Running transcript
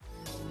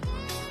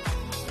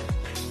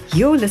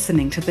You're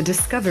listening to the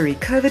Discovery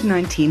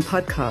COVID-19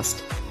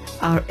 podcast.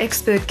 Our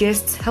expert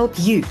guests help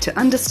you to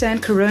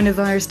understand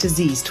coronavirus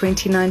disease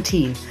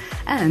 2019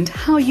 and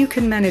how you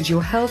can manage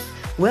your health,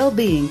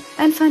 well-being,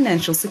 and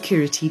financial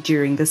security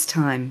during this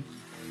time.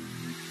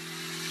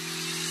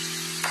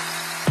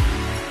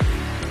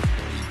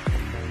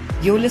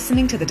 You're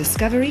listening to the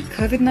Discovery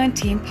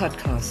COVID-19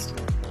 podcast.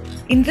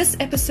 In this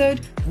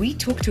episode, we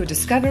talk to a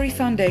Discovery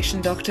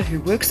Foundation doctor who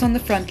works on the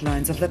front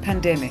lines of the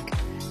pandemic.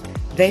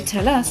 They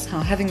tell us how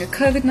having a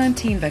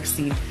COVID-19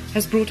 vaccine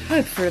has brought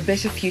hope for a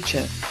better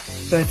future,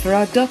 both for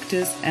our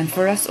doctors and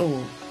for us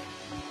all.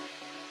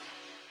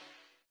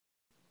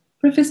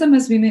 Professor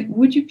Maswime,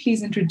 would you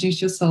please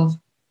introduce yourself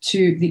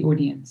to the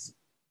audience?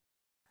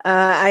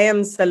 I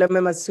am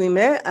Salome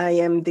Maswime. I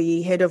am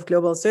the head of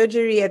global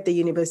surgery at the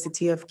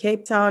University of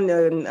Cape Town,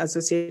 an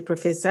associate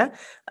professor,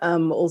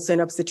 also an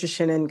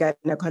obstetrician and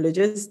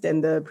gynecologist,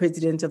 and the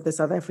president of the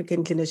South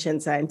African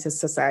Clinician Scientists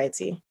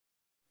Society.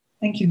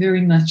 Thank you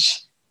very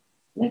much.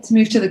 Let's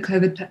move to the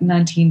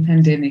COVID-19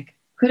 pandemic.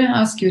 Could I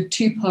ask you a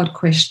two-part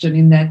question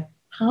in that,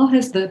 how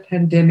has the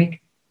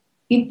pandemic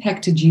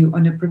impacted you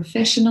on a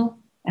professional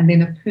and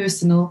then a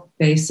personal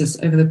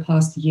basis over the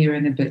past year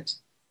and a bit?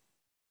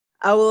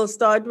 I will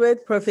start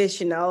with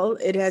professional.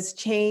 It has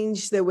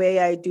changed the way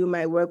I do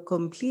my work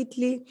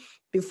completely.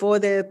 Before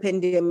the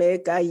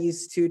pandemic, I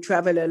used to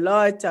travel a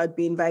lot. I'd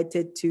be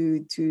invited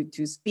to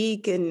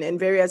speak in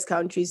various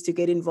countries to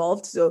get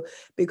involved. So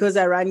because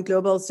I run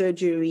global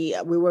surgery,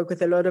 we work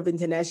with a lot of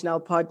international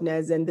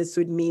partners, and this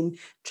would mean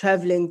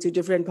traveling to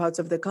different parts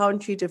of the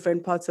country,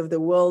 different parts of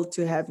the world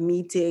to have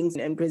meetings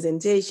and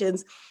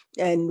presentations.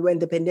 And when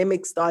the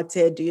pandemic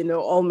started,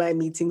 all my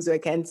meetings were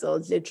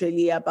canceled.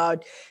 Literally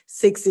about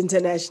 6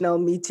 international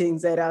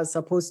meetings that I was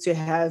supposed to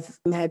have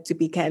had to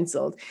be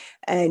canceled,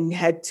 and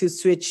had to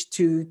switch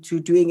to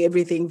doing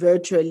everything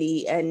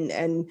virtually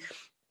and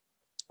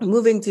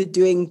moving to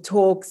doing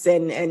talks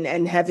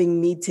and having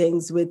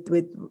meetings with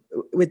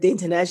the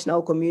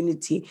international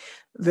community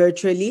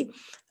virtually.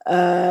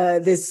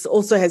 This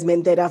also has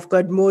meant that I've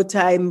got more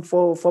time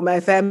for my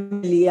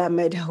family. I'm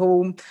at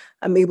home.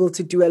 I'm able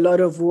to do a lot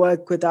of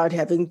work without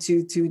having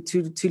to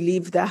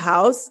leave the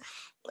house.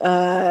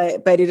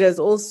 But it has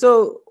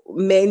also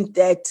meant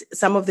that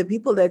some of the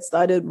people that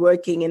started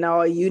working in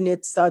our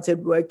unit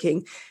started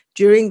working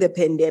during the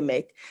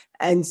pandemic.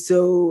 And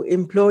so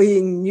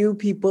employing new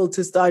people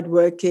to start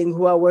working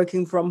who are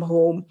working from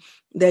home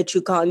that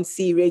you can't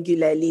see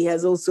regularly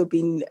has also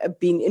been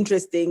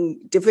interesting,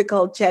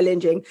 difficult,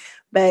 challenging.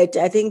 But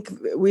I think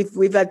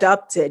we've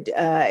adapted.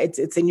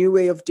 It's a new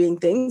way of doing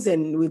things,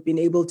 and we've been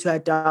able to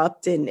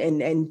adapt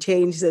and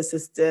change the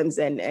systems.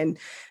 And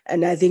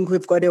I think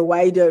we've got a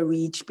wider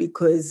reach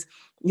because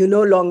you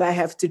no longer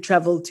have to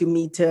travel to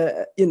meet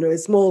a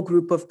small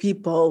group of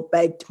people,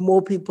 but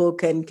more people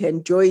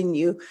can join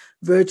you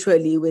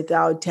virtually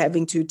without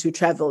having to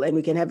travel. And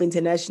we can have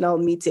international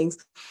meetings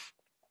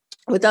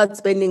without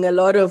spending a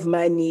lot of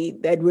money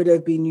that would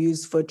have been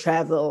used for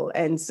travel.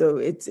 And so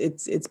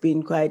it's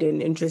been quite an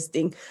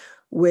interesting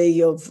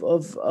way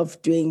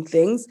of doing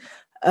things.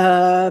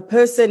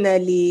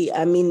 Personally,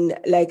 I mean,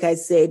 like I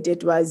said,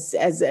 it was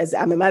as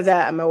I'm a mother,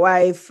 I'm a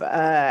wife,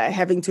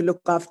 having to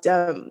look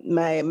after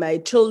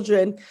my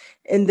children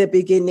in the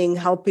beginning,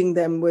 helping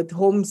them with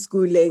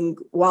homeschooling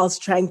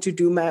whilst trying to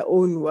do my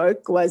own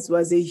work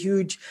was a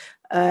huge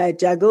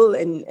juggle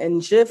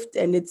and shift.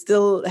 And it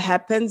still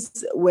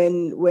happens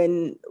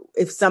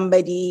if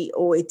somebody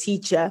or a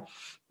teacher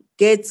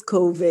gets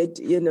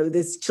COVID,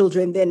 these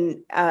children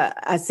then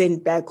are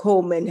sent back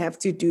home and have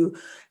to do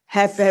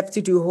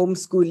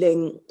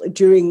homeschooling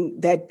during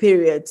that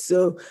period.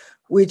 So,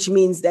 which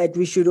means that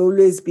we should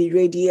always be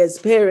ready as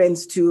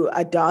parents to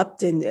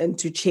adapt and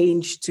to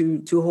change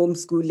to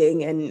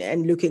homeschooling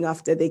and looking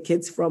after the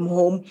kids from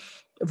home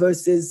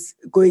versus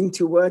going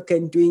to work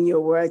and doing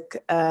your work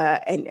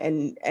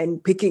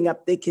and picking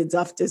up the kids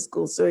after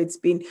school. So it's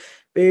been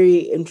very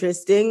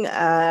interesting.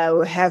 I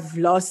have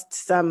lost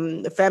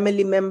some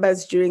family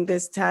members during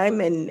this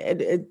time, and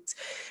it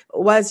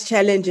was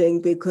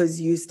challenging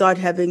because you start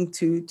having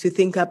to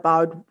think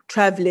about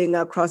traveling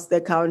across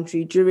the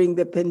country during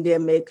the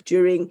pandemic,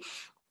 during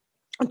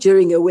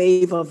a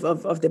wave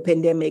of the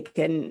pandemic,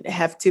 and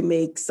have to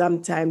make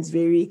sometimes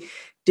very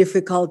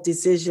difficult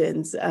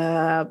decisions,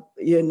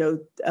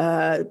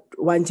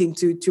 wanting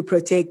to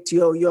protect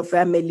your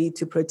family,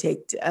 to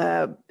protect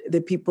the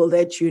people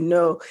that you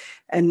know,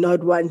 and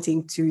not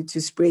wanting to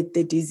spread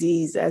the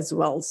disease as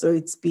well. So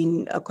it's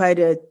been quite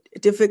a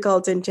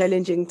difficult and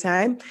challenging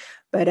time,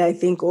 but I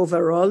think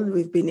overall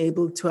we've been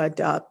able to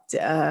adapt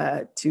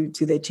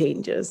to the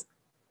changes.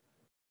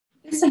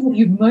 So have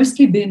you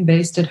mostly been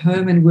based at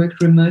home and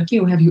worked remotely,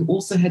 or have you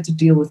also had to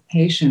deal with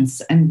patients?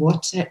 And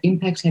what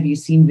impact have you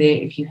seen there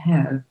if you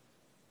have?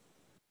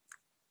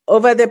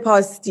 Over the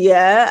past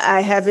year,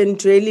 I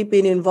haven't really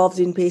been involved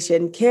in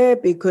patient care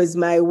because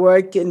my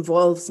work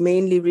involves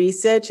mainly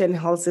research and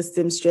health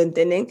system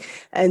strengthening.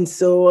 And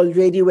so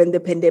already when the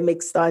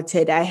pandemic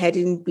started, I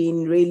hadn't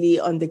been really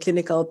on the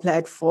clinical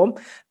platform.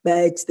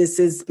 But this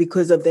is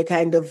because of the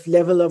kind of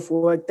level of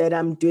work that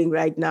I'm doing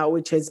right now,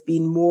 which has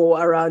been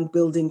more around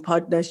building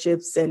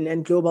partnerships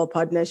and global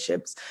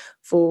partnerships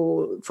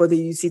for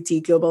the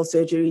UCT Global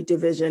Surgery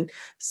Division.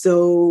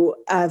 So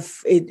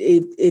it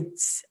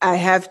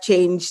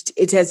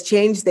has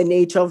changed the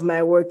nature of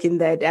my work in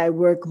that I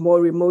work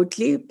more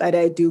remotely, but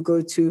I do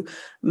go to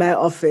my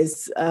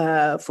office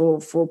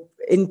for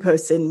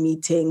in-person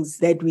meetings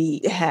that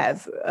we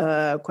have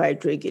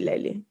quite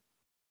regularly.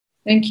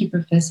 Thank you,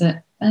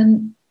 Professor.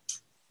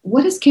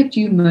 What has kept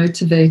you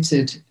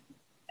motivated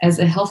as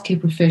a healthcare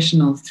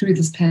professional through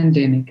this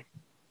pandemic?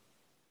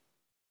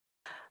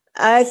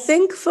 I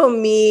think for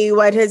me,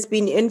 what has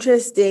been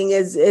interesting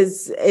is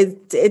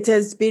it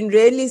has been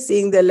really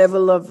seeing the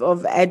level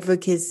of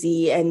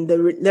advocacy and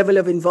the level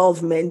of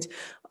involvement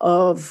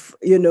of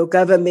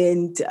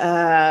government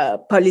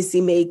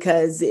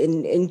policymakers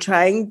in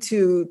trying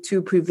to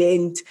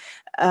prevent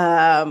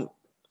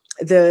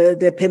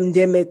the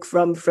pandemic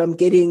from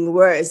getting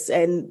worse.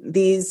 And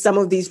some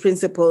of these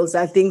principles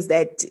are things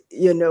that,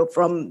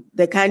 from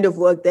the kind of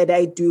work that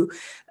I do,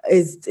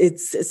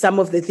 it's some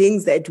of the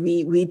things that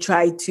we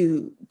try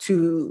to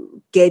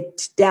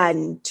get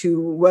done,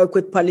 to work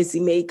with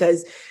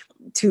policymakers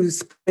to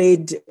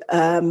spread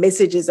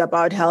messages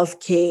about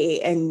healthcare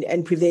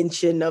and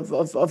prevention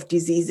of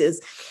diseases.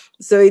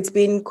 So it's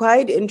been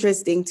quite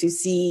interesting to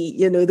see,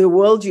 the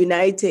world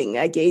uniting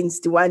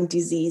against one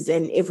disease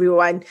and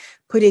everyone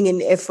putting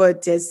in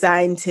effort as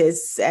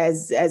scientists,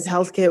 as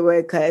healthcare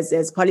workers,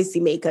 as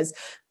policymakers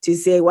to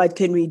say, what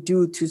can we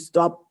do to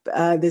stop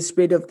the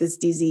spread of this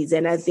disease?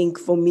 And I think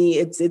for me,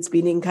 it's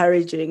been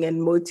encouraging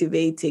and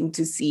motivating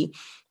to see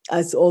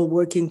us all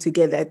working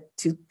together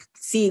to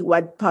see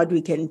what part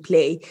we can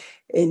play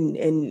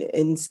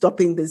in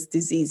stopping this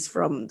disease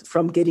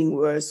from getting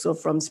worse or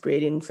from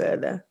spreading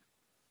further.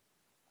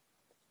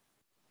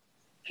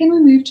 Can we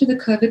move to the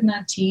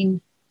COVID-19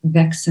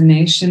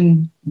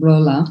 vaccination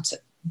rollout?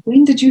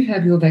 When did you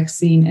have your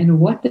vaccine and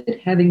what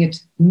did having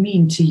it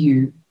mean to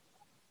you?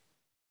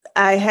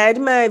 I had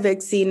my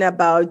vaccine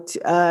about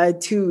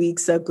 2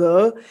 weeks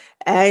ago,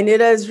 and it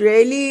was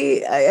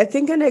really, I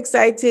think, an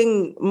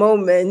exciting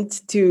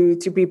moment to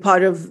be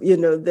part of,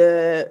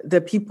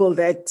 the people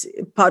that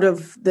part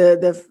of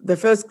the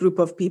first group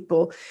of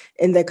people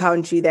in the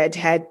country that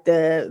had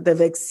the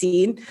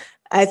vaccine.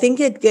 I think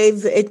it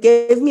gave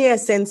me a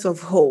sense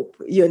of hope,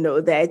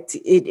 that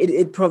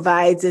it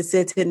provides a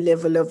certain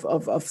level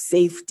of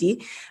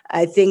safety.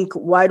 I think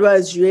what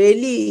was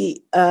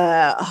really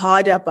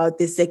hard about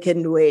the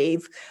second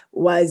wave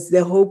was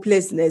the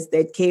hopelessness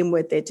that came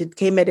with it. It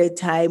came at a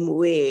time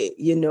where,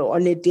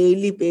 on a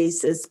daily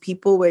basis,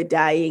 people were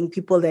dying,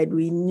 people that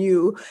we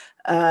knew,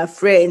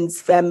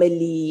 friends,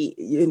 family,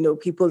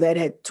 people that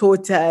had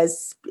taught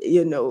us,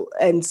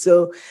 and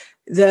so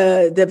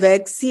the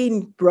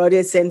vaccine brought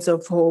a sense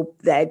of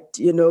hope that,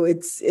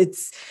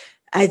 it's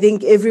I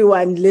think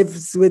everyone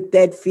lives with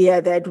that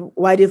fear that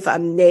what if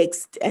I'm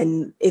next?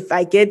 And if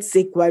I get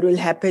sick, what will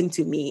happen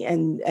to me?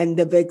 And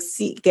the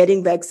vaccine,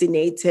 getting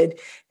vaccinated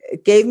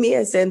gave me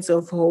a sense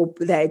of hope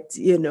that,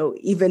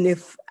 even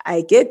if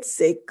I get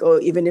sick or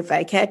even if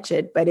I catch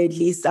it, but at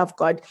least I've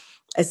got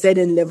a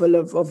certain level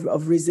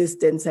of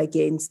resistance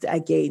against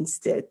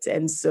it.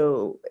 And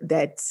so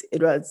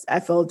I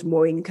felt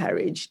more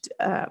encouraged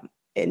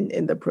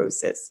in the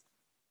process.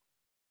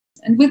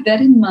 And with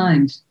that in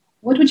mind,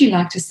 what would you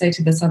like to say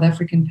to the South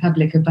African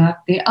public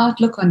about their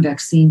outlook on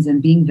vaccines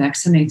and being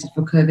vaccinated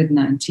for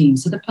COVID-19,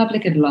 so the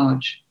public at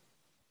large?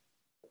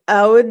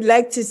 I would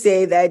like to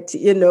say that,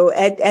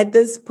 at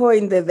this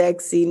point, the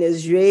vaccine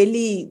is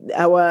really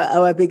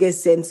our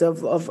biggest sense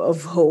of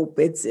hope.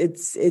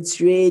 It's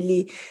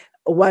really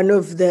one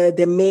of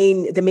the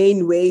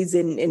main ways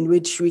in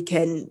which we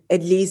can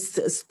at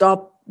least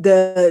stop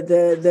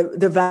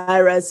the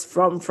virus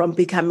from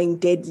becoming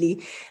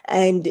deadly.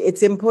 And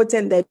it's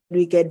important that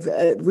we get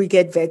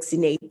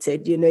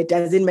vaccinated. It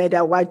doesn't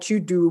matter what you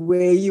do,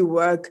 where you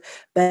work,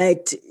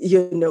 but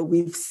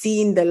we've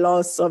seen the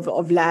loss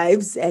of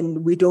lives,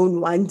 and we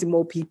don't want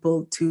more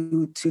people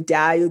to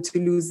die or to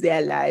lose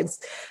their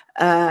lives.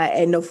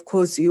 And of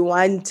course, you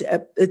want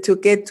to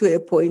get to a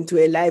point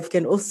where life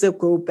can also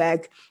go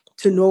back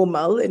to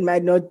normal. It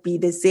might not be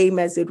the same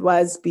as it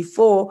was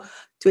before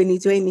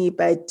 2020,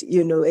 but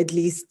at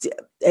least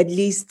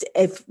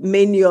if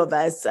many of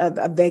us are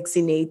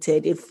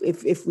vaccinated, if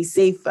we're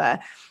safer,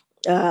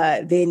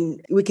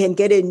 then we can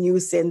get a new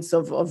sense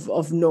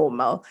of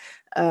normal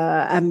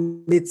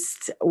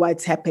amidst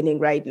what's happening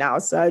right now.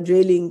 So I'd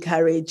really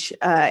encourage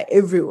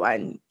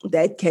everyone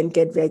that can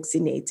get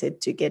vaccinated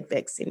to get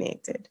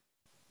vaccinated.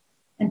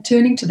 And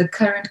turning to the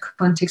current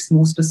context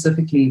more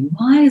specifically,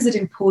 why is it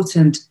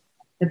important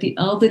that the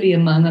elderly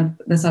among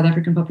the South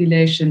African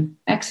population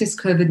access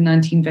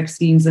COVID-19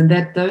 vaccines, and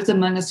that those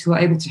among us who are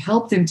able to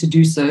help them to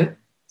do so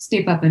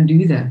step up and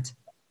do that?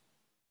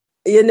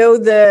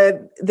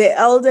 The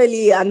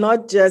elderly are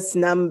not just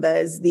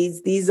numbers.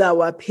 These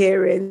are our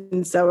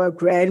parents, our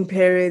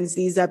grandparents.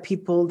 These are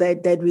people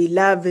that we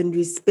love and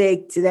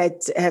respect,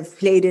 that have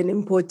played an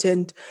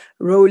important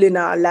role in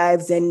our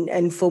lives.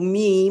 And for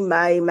me,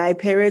 my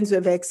parents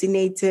were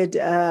vaccinated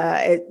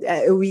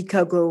a week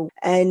ago,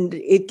 and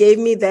it gave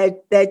me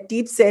that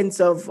deep sense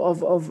of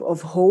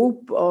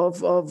hope,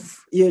 of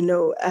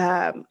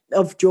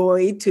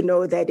joy, to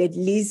know that at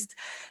least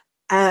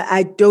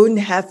I don't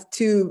have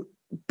to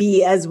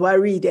be as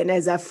worried and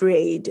as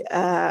afraid,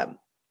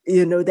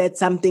 that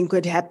something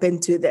could happen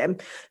to them,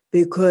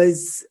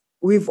 because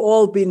we've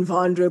all been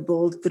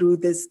vulnerable through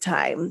this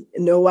time.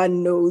 No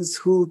one knows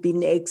who'll be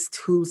next,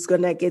 who's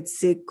gonna get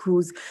sick,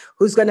 who's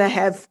gonna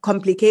have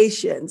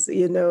complications,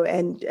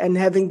 and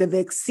having the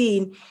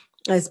vaccine,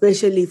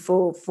 especially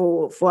for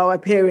our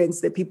parents,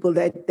 the people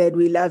that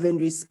we love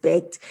and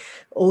respect.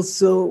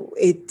 Also,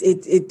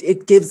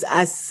 it gives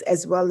us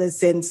as well a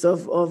sense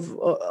of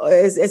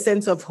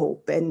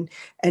hope and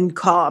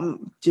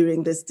calm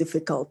during this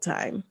difficult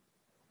time.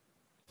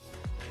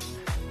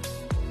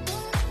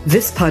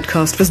 This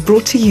podcast was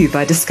brought to you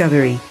by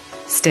Discovery.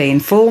 Stay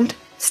informed,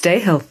 stay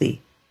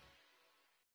healthy.